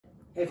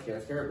Hey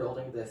kids, we're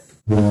building this.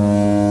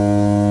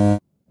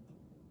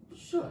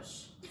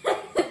 Shush.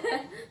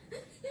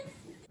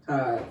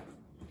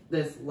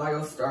 This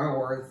Lego Star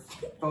Wars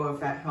Boba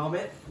Fett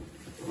helmet,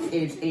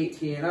 age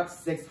 18 and up,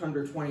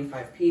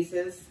 625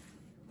 pieces,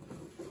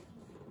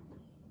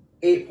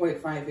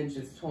 8.5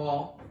 inches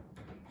tall,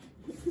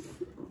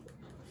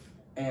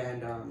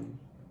 and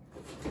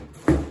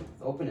let's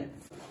open it.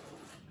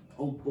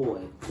 Oh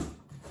boy.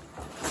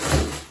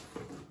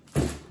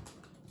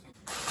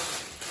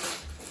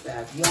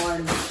 That's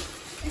 1, 2,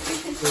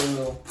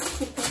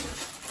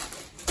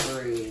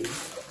 3,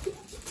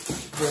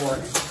 4,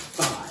 and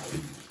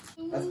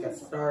 5. Let's get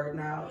started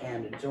now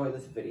and enjoy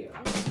this video.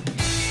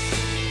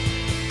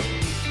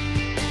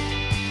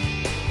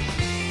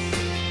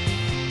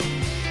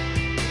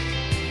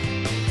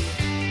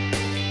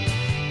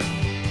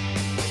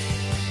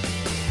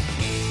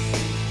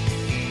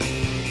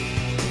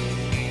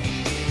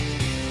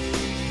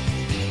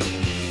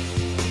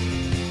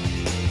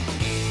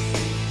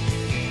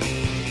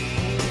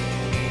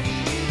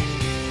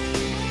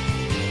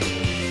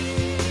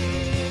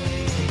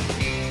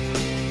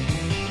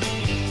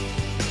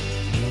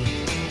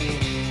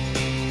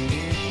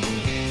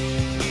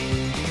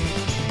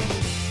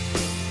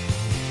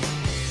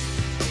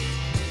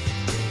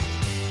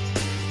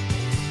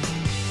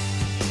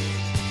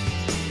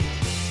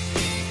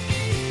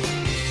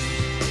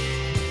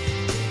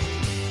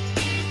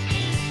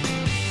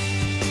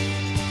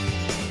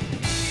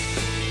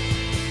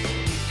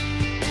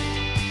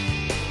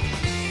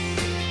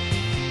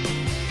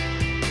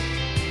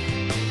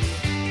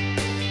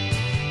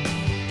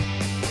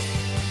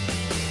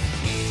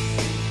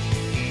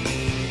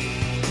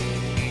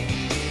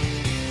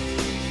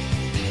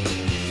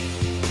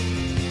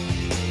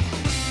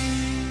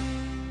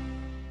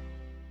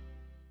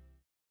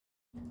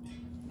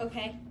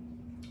 Okay.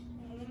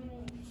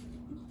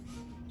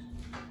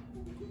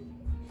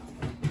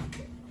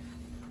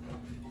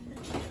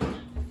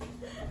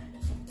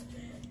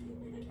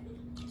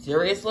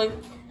 Seriously?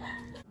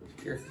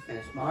 Here's the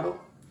finished model.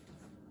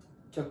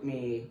 Took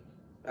me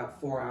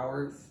about 4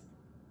 hours.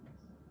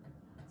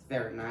 It's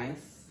very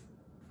nice.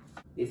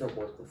 These are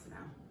worthless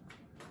now.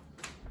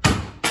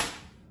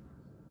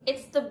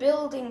 It's the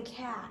building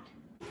cat.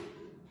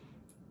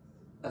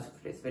 That's it for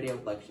today's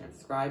video. Like, share, and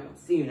subscribe. I'll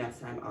see you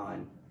next time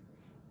on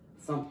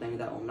something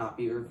that will not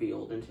be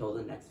revealed until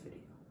the next video.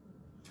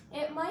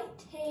 It might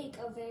take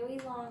a very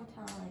long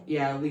time.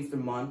 Yeah, at least a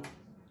month.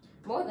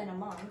 More than a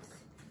month.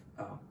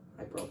 Oh,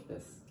 I broke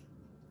this.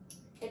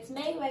 It's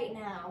May right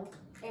now.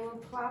 It will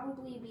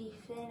probably be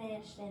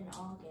finished in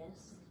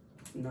August.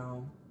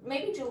 No.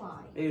 Maybe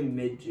July. Maybe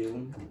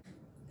mid-June.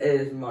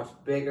 It is much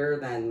bigger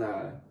than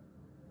the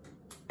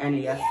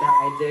NES that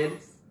I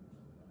did.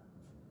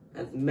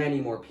 Has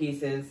many more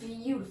pieces.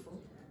 Beautiful.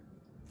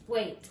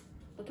 Wait,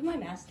 look at my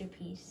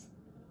masterpiece.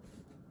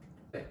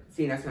 Okay,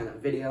 see you next time in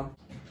that video.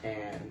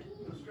 And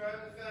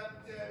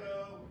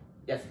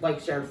yes, like,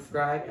 share,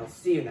 subscribe, and I'll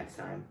see you next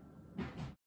time.